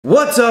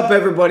What's up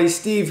everybody,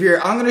 Steve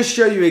here. I'm going to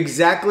show you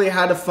exactly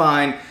how to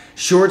find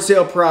short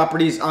sale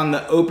properties on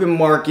the open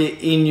market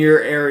in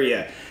your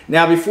area.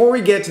 Now before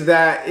we get to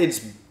that, it's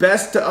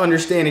best to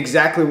understand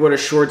exactly what a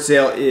short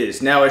sale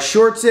is. Now a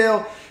short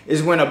sale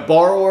is when a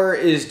borrower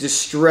is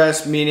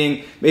distressed,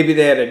 meaning maybe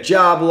they had a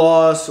job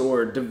loss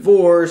or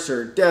divorce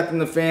or death in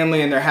the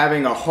family and they're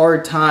having a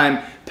hard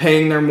time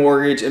paying their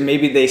mortgage and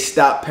maybe they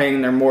stop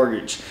paying their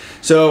mortgage.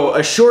 So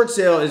a short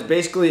sale is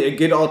basically a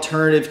good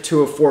alternative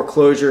to a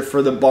foreclosure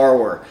for the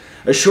borrower.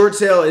 A short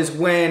sale is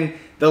when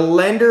the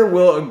lender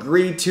will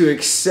agree to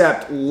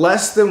accept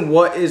less than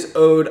what is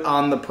owed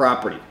on the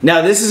property.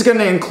 Now this is going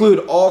to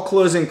include all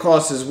closing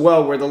costs as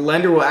well, where the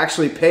lender will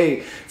actually pay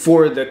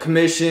for the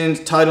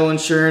commissions, title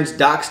insurance,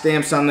 doc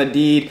stamps on the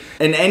deed,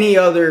 and any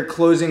other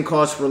closing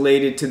costs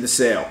related to the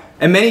sale.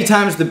 And many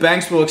times the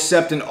banks will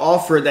accept an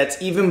offer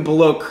that's even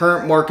below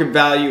current market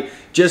value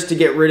just to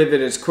get rid of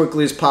it as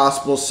quickly as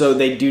possible so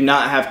they do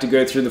not have to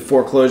go through the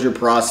foreclosure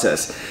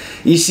process.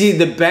 You see,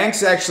 the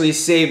banks actually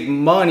save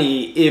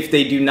money if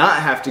they do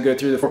not have to go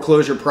through the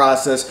foreclosure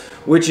process,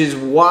 which is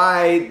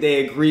why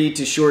they agree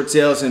to short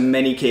sales in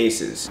many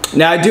cases.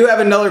 Now, I do have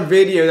another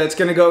video that's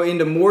going to go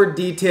into more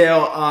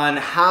detail on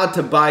how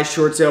to buy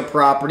short sale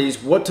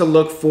properties, what to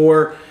look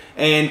for,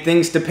 and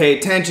things to pay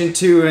attention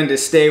to and to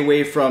stay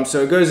away from.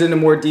 So it goes into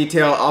more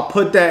detail. I'll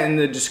put that in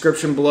the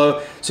description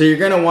below. So you're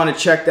going to want to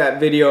check that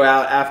video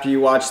out after you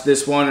watch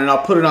this one, and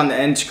I'll put it on the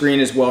end screen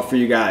as well for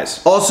you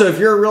guys. Also, if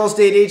you're a real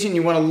estate agent,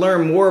 you want to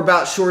learn more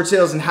about short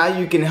sales and how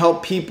you can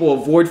help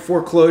people avoid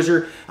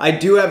foreclosure, I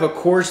do have a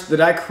course that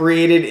I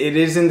created. It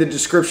is in the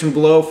description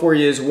below for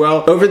you as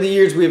well. Over the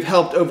years, we've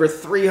helped over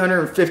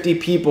 350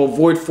 people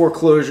avoid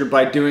foreclosure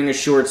by doing a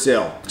short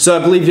sale. So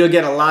I believe you'll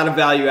get a lot of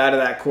value out of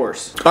that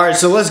course. All right,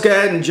 so let's go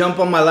ahead and jump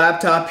on my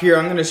laptop here.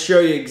 I'm going to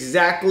show you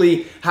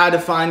exactly how to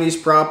find these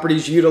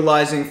properties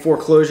utilizing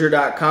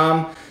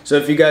foreclosure.com. So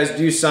if you guys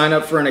do sign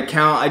up for an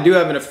account, I do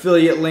have an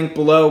affiliate link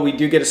below. We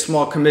do get a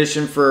small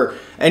commission for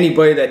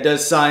anybody that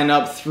does sign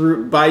up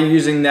by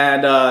using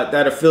that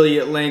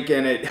affiliate link,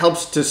 and it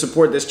helps to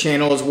support this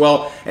channel as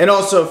well. And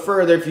also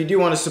further, if you do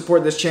want to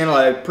support this channel,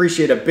 I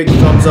appreciate a big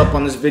thumbs up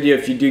on this video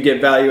if you do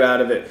get value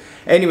out of it.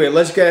 Anyway,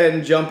 let's go ahead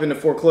and jump into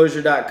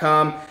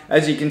foreclosure.com.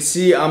 As you can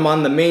see, I'm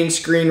on the main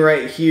screen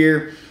right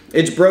here.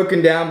 It's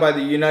broken down by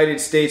the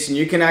United States, and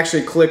you can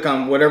actually click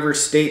on whatever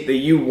state that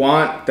you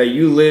want, that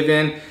you live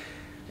in.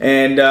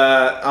 And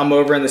I'm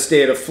over in the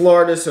state of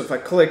Florida, so if I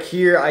click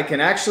here, I can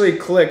actually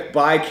click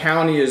by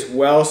county as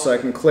well, so I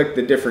can click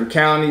the different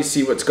counties,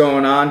 see what's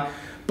going on.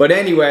 But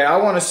anyway, I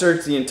want to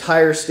search the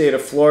entire state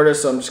of Florida,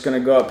 so I'm just going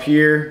to go up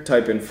here,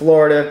 type in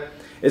Florida.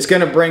 It's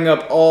going to bring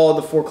up all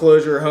the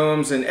foreclosure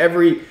homes and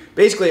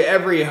basically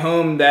every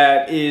home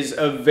that is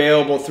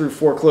available through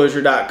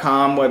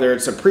foreclosure.com, whether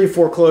it's a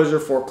pre-foreclosure,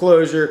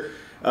 foreclosure,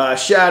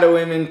 shadow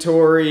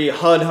inventory,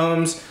 HUD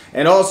homes.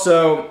 And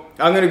also,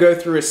 I'm going to go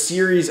through a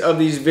series of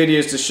these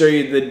videos to show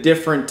you the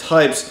different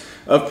types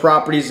of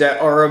properties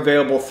that are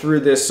available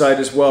through this site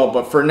as well.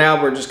 But for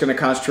now, we're just going to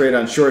concentrate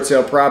on short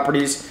sale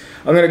properties.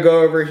 I'm going to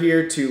go over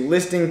here to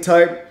listing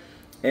type,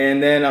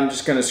 and then I'm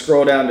just going to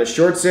scroll down to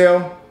short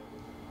sale.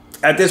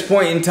 At this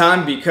point in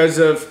time, because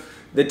of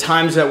the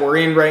times that we're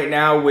in right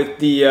now with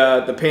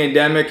the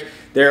pandemic,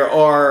 there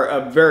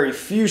are very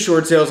few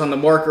short sales on the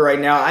market right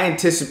now. I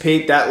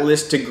anticipate that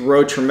list to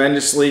grow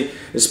tremendously,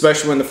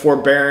 especially when the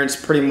forbearance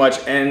pretty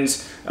much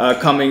ends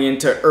coming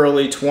into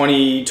early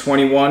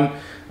 2021.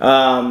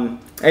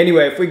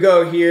 Anyway, if we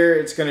go here,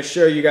 it's going to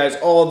show you guys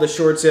all the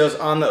short sales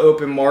on the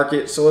open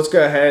market. So let's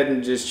go ahead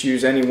and just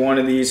choose any one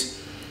of these.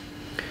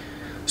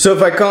 So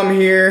if I come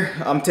here,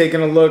 I'm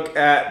taking a look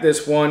at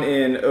this one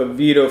in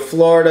Oviedo,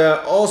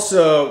 Florida.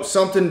 Also,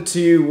 something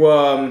to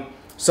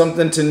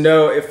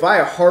know, if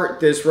I heart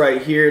this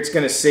right here, it's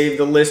going to save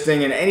the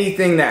listing, and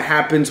anything that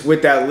happens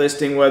with that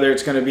listing, whether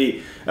it's going to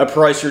be a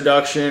price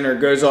reduction or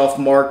goes off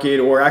market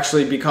or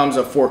actually becomes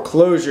a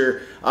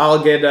foreclosure,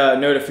 I'll get a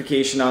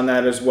notification on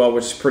that as well,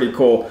 which is pretty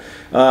cool.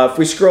 If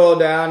we scroll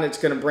down, it's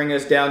going to bring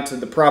us down to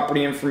the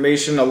property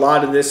information. A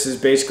lot of this is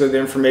basically the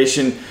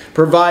information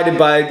provided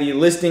by the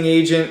listing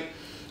agent.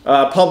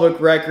 Public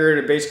record,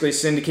 it basically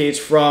syndicates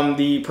from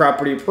the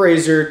property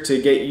appraiser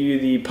to get you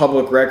the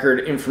public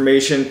record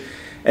information.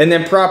 And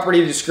then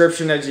property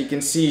description, as you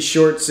can see,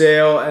 short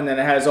sale, and then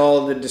it has all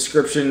of the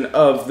description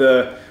of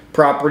the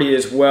property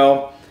as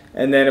well.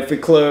 And then if we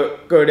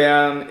go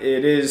down,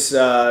 it is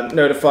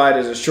notified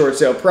as a short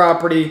sale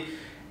property.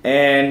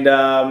 And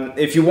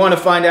if you want to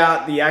find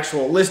out the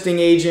actual listing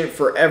agent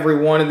for every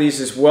one of these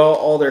as well,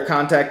 all their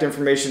contact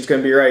information is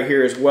going to be right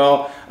here as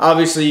well.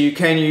 Obviously, you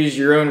can use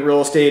your own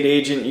real estate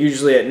agent,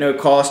 usually at no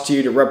cost to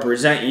you, to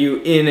represent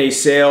you in a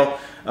sale,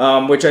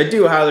 which I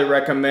do highly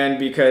recommend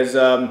because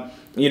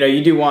you know,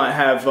 you do want to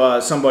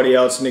have somebody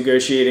else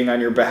negotiating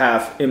on your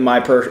behalf, in my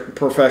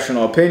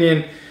professional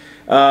opinion.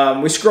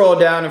 We scroll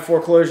down in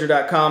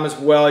foreclosure.com as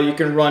well. You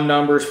can run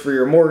numbers for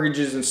your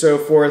mortgages and so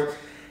forth.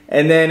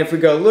 And then if we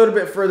go a little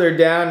bit further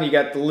down, you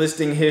got the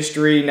listing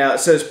history. Now it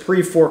says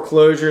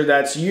pre-foreclosure.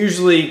 That's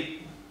usually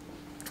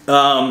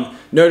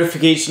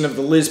notification of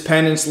the Liz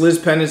pendants. Liz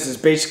pendants is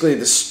basically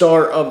the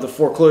start of the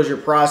foreclosure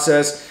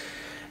process.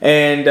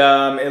 And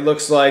it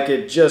looks like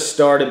it just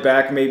started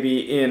back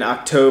maybe in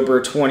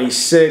October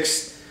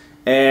 26th.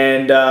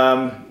 And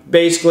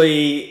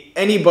basically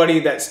anybody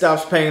that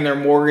stops paying their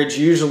mortgage,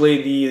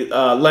 usually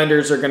the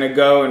lenders are going to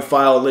go and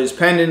file Liz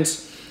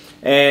pendants.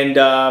 And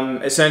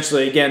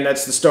essentially, again,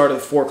 that's the start of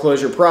the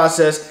foreclosure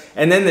process.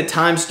 And then the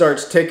time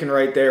starts ticking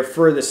right there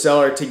for the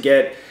seller to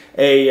get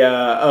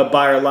a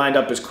buyer lined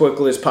up as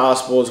quickly as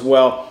possible as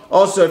well.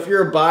 Also, if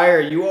you're a buyer,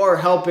 you are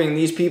helping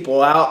these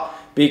people out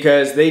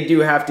because they do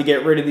have to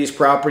get rid of these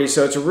properties.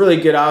 So it's a really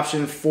good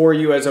option for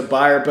you as a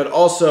buyer. But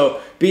also,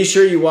 be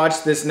sure you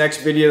watch this next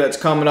video that's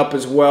coming up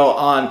as well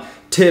on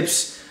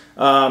tips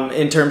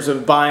in terms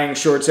of buying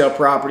short sale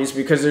properties,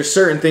 because there's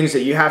certain things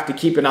that you have to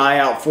keep an eye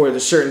out for.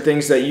 There's certain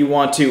things that you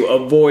want to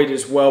avoid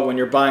as well when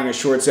you're buying a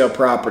short sale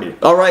property.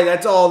 All right,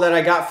 that's all that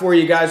I got for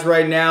you guys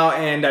right now,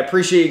 and I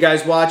appreciate you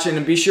guys watching,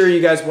 and be sure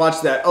you guys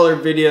watch that other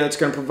video that's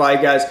going to provide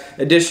you guys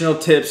additional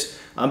tips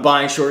on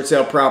buying short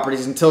sale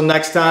properties. Until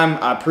next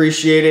time, I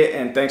appreciate it,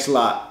 and thanks a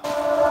lot.